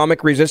 the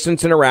Islamic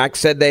resistance in Iraq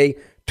said they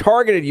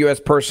targeted U.S.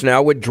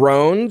 personnel with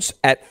drones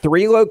at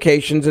 3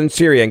 locations in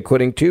Syria,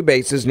 including 2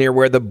 bases near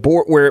where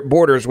it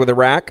borders with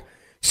Iraq,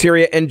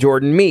 Syria, and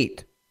Jordan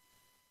meet.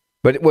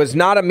 But it was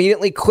not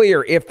immediately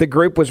clear if the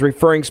group was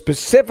referring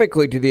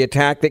specifically to the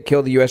attack that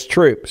killed the U.S.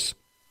 troops.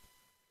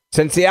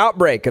 Since the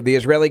outbreak of the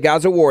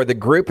Israeli-Gaza war, the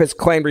group has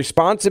claimed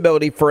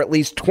responsibility for at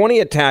least 20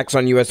 attacks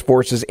on U.S.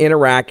 forces in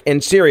Iraq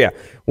and Syria.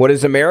 What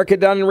has America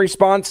done in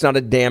response? Not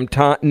a damn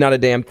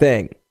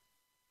thing.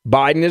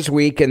 Biden is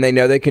weak, and they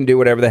know they can do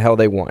whatever the hell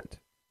they want.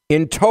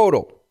 In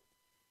total,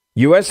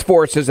 U.S.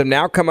 forces have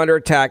now come under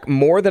attack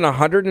more than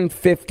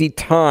 150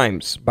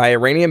 times by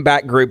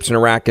Iranian-backed groups in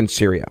Iraq and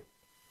Syria,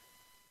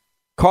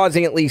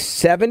 causing at least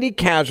 70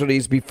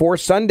 casualties before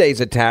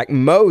Sunday's attack,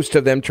 most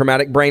of them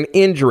traumatic brain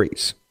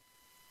injuries.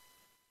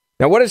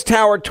 Now, what is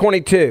Tower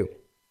 22?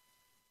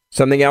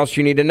 Something else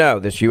you need to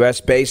know. This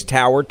U.S.-based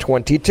Tower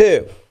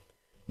 22.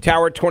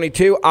 Tower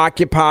 22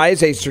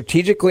 occupies a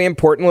strategically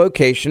important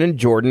location in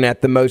Jordan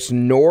at the most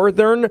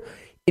northeastern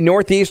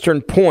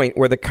point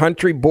where the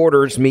country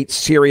borders meet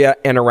Syria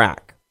and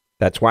Iraq.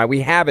 That's why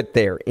we have it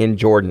there in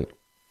Jordan.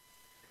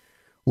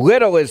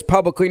 Little is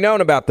publicly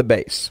known about the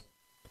base.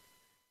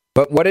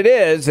 But what it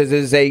is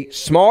a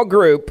small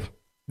group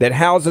that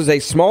houses a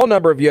small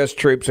number of U.S.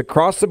 troops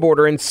across the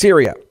border in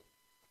Syria.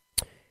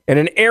 in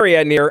an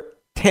area near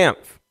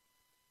Tanf.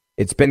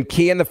 It's been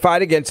key in the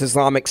fight against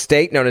Islamic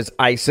State, known as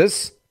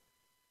ISIS,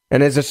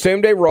 and has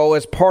assumed a role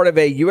as part of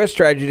a U.S.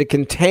 strategy to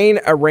contain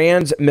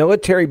Iran's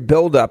military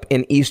buildup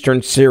in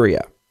eastern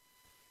Syria.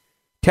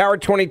 Tower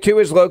 22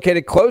 is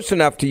located close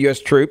enough to U.S.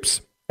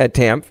 troops at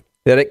Tanf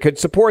that it could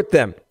support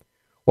them,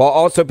 while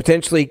also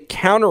potentially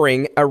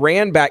countering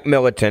Iran-backed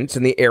militants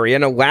in the area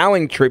and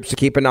allowing troops to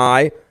keep an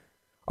eye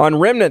on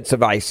remnants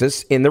of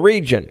ISIS in the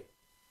region.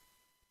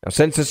 Now,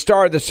 since the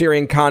start of the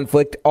Syrian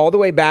conflict all the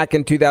way back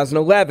in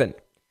 2011,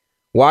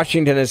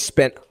 Washington has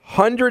spent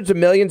hundreds of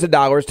millions of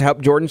dollars to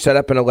help Jordan set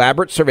up an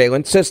elaborate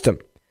surveillance system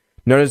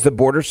known as the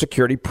Border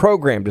Security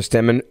Program to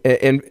stem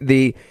in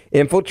the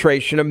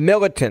infiltration of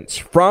militants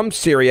from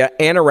Syria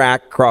and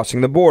Iraq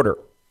crossing the border.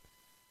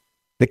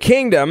 The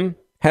kingdom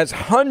has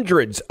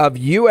hundreds of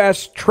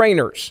U.S.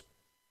 trainers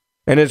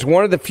and is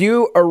one of the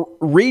few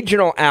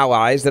regional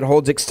allies that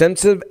holds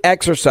extensive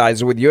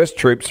exercises with U.S.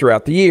 troops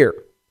throughout the year.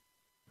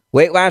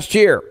 Late last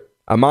year,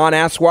 Amman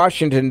asked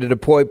Washington to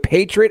deploy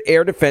Patriot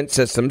air defense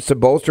systems to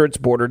bolster its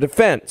border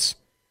defense.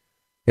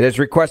 It has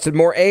requested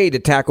more aid to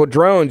tackle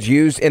drones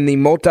used in the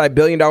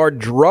multi-billion-dollar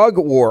drug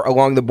war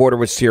along the border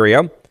with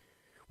Syria,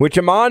 which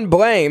Amman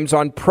blames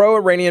on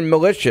pro-Iranian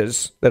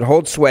militias that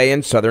hold sway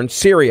in southern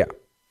Syria.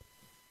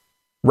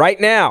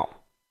 Right now,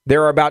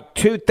 there are about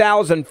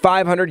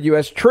 2,500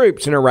 U.S.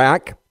 troops in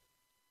Iraq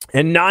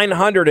and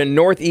 900 in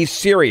northeast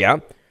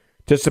Syria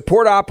to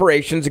support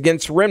operations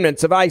against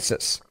remnants of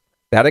ISIS.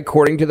 That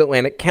according to the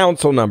Atlantic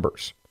Council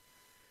numbers.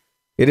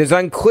 It is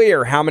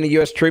unclear how many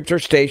U.S. troops are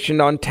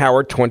stationed on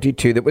Tower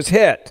 22 that was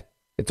hit.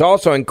 It's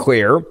also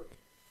unclear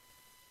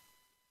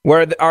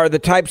where are the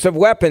types of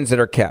weapons that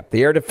are kept,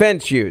 the air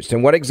defense used,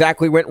 and what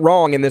exactly went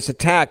wrong in this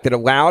attack that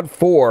allowed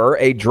for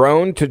a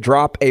drone to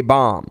drop a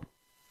bomb.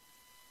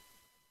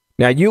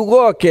 Now, you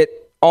look at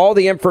all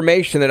the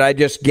information that I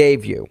just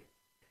gave you,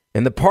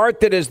 and the part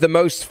that is the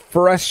most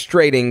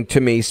frustrating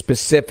to me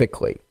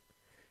specifically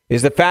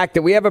is the fact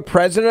that we have a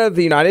president of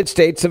the United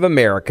States of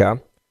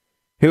America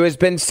who has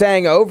been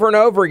saying over and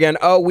over again,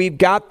 oh, we've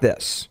got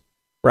this,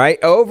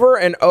 right? Over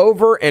and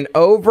over and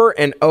over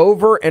and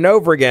over and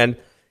over again.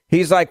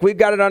 He's like, we've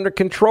got it under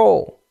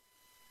control.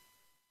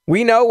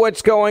 We know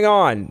what's going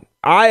on.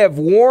 I have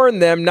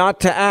warned them not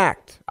to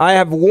act. I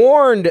have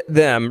warned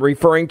them,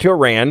 referring to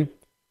Iran,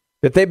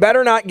 that they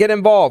better not get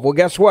involved. Well,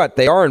 guess what?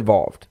 They are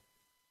involved.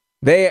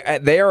 They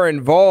are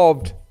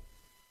involved,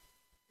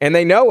 and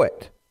they know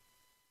it.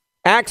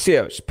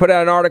 Axios put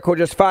out an article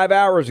just 5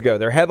 hours ago.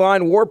 Their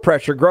headline, war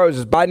pressure grows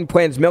as Biden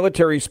plans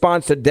military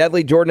response to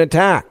deadly Jordan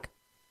attack.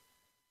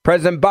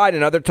 President Biden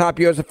and other top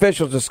U.S.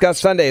 officials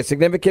discussed Sunday a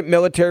significant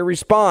military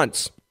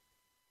response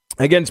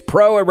against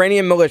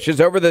pro-Iranian militias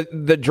over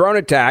the drone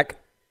attack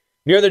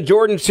near the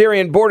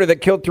Jordan-Syrian border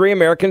that killed 3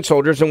 American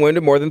soldiers and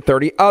wounded more than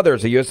 30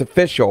 others. A U.S.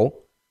 official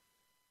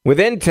with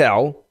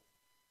intel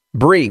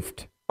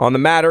briefed on the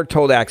matter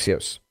told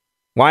Axios.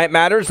 Why it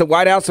matters? The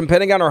White House and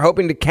Pentagon are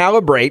hoping to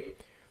calibrate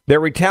their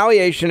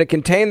retaliation to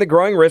contain the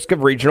growing risk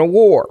of regional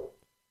war.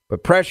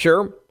 But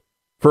pressure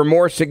for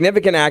more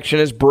significant action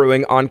is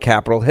brewing on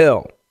Capitol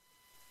Hill.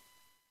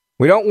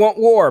 We don't want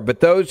war, but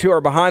those who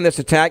are behind this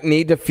attack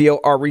need to feel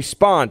our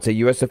response, a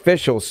U.S.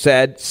 official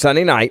said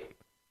Sunday night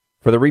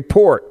for the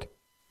report.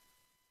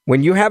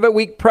 When you have a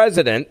weak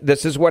president,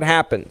 this is what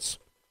happens.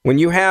 When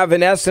you have,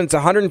 in essence,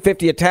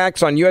 150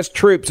 attacks on U.S.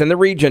 troops in the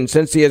region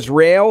since the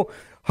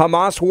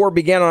Israel-Hamas war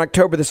began on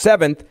October the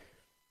 7th,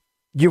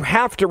 you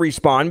have to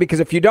respond, because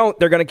if you don't,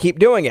 they're going to keep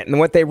doing it. And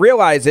what they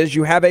realize is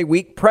you have a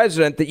weak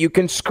president that you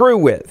can screw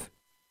with.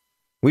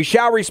 We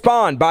shall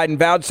respond, Biden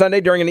vowed Sunday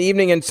during an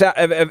evening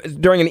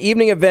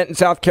event in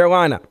South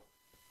Carolina,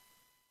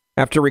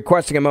 after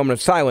requesting a moment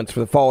of silence for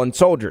the fallen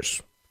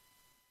soldiers.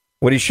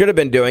 What he should have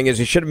been doing is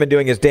he should have been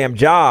doing his damn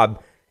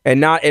job,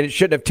 and it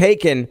shouldn't have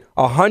taken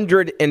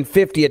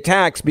 150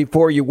 attacks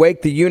before you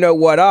wake the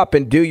you-know-what up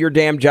and do your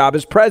damn job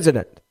as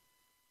president.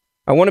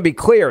 I want to be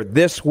clear.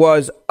 This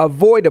was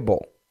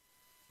avoidable.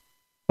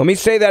 Let me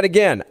say that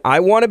again. I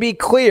want to be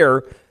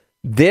clear.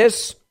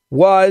 This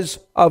was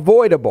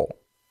avoidable.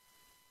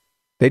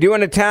 They do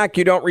an attack,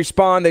 you don't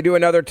respond. They do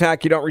another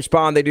attack, you don't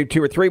respond. They do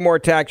 2 or 3 more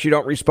attacks, you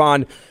don't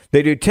respond.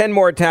 They do 10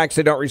 more attacks,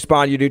 they don't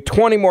respond. You do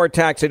 20 more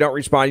attacks, they don't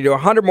respond. You do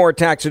 100 more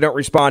attacks, they don't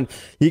respond.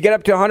 You get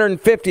up to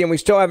 150 and we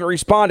still haven't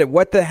responded.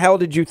 What the hell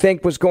did you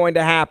think was going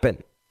to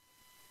happen?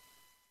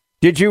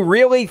 Did you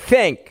really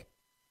think,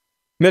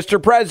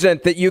 Mr.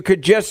 President, that you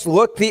could just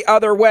look the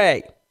other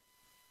way?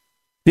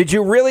 Did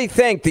you really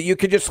think that you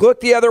could just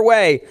look the other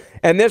way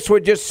and this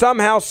would just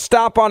somehow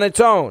stop on its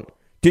own?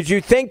 Did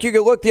you think you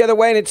could look the other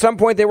way and at some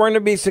point they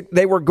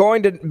were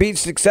going to be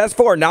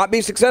successful or not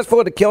be successful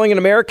at killing an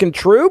American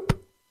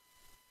troop?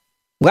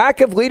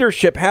 Lack of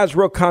leadership has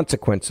real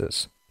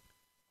consequences.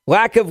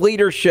 Lack of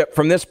leadership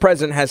from this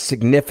president has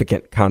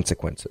significant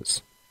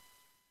consequences.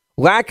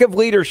 Lack of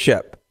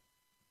leadership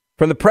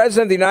from the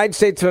president of the United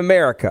States of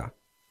America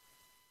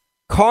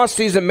cost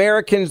these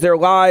Americans their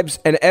lives,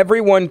 and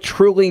everyone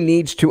truly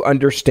needs to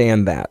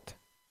understand that.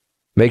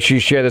 Make sure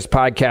you share this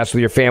podcast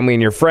with your family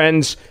and your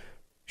friends.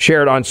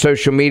 Share it on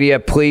social media.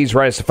 Please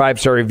write us a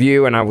 5-star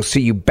review, and I will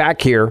see you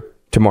back here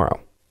tomorrow.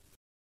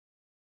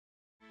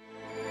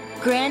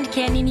 Grand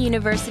Canyon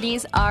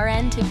University's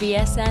RN to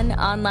BSN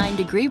online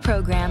degree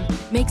program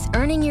makes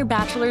earning your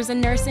bachelor's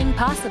in nursing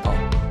possible.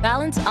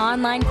 Balance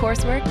online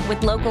coursework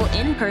with local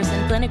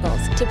in-person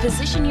clinicals to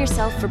position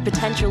yourself for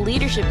potential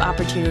leadership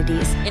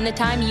opportunities in the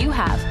time you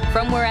have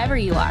from wherever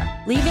you are,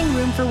 leaving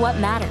room for what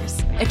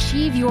matters.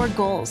 Achieve your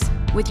goals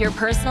with your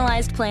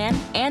personalized plan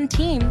and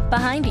team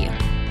behind you.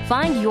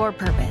 Find your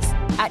purpose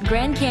at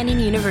Grand Canyon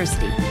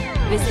University.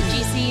 Visit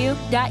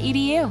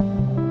gcu.edu.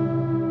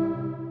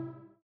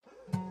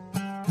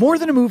 More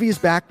Than a Movie is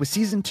back with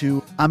Season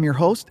 2. I'm your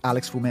host,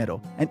 Alex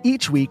Fumero, and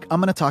each week I'm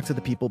going to talk to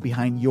the people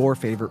behind your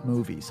favorite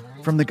movies.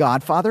 From The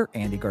Godfather,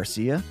 Andy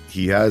Garcia.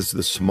 He has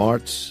the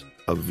smarts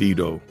of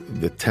Vito,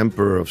 the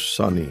temper of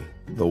Sonny,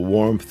 the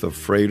warmth of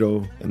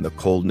Fredo, and the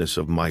coldness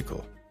of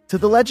Michael. To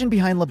the legend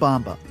behind La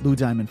Bamba, Lou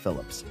Diamond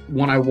Phillips.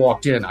 When I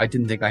walked in, I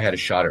didn't think I had a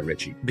shot at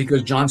Richie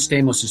because John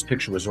Stamos'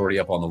 picture was already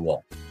up on the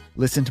wall.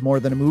 Listen to More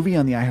Than a Movie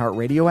on the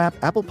iHeartRadio app,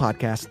 Apple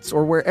Podcasts,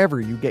 or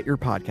wherever you get your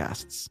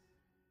podcasts.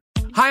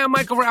 Hi, I'm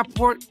Michael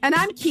Rappaport. And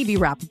I'm Kibi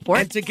Rappaport.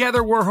 And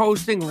together we're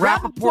hosting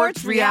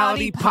Rappaport's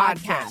Reality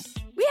Podcast.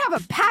 We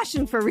have a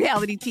passion for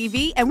reality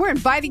TV, and we're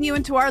inviting you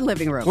into our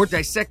living room. We're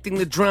dissecting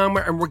the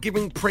drama, and we're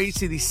giving praise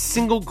to the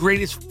single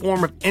greatest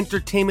form of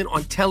entertainment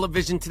on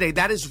television today.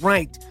 That is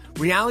right.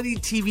 Reality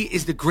TV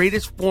is the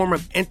greatest form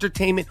of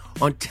entertainment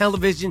on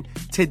television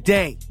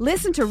today.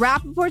 Listen to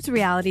Rappaport's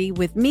Reality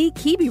with me,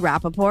 Kibi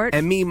Rappaport.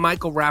 And me,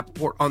 Michael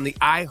Rappaport, on the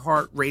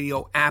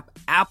iHeartRadio app,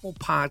 Apple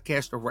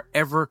Podcast, or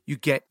wherever you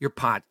get your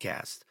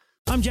podcast.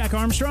 I'm Jack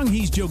Armstrong.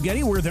 He's Joe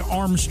Getty. We're the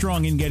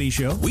Armstrong and Getty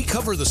Show. We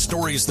cover the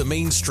stories the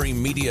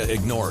mainstream media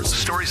ignores.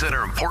 Stories that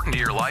are important to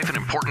your life and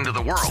important to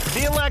the world.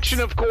 The election,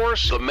 of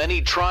course. The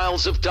many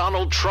trials of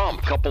Donald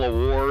Trump. Couple of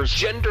wars.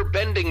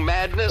 Gender-bending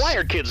madness. Why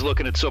are kids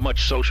looking at so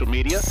much social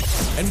media?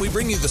 And we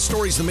bring you the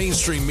stories the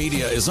mainstream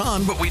media is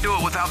on, but we do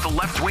it without the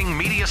left-wing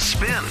media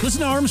spin.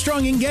 Listen to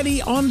Armstrong and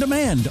Getty on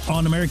demand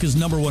on America's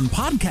 #1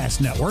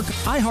 podcast network,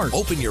 iHeart.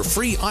 Open your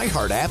free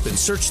iHeart app and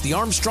search the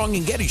Armstrong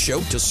and Getty Show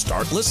to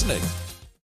start listening.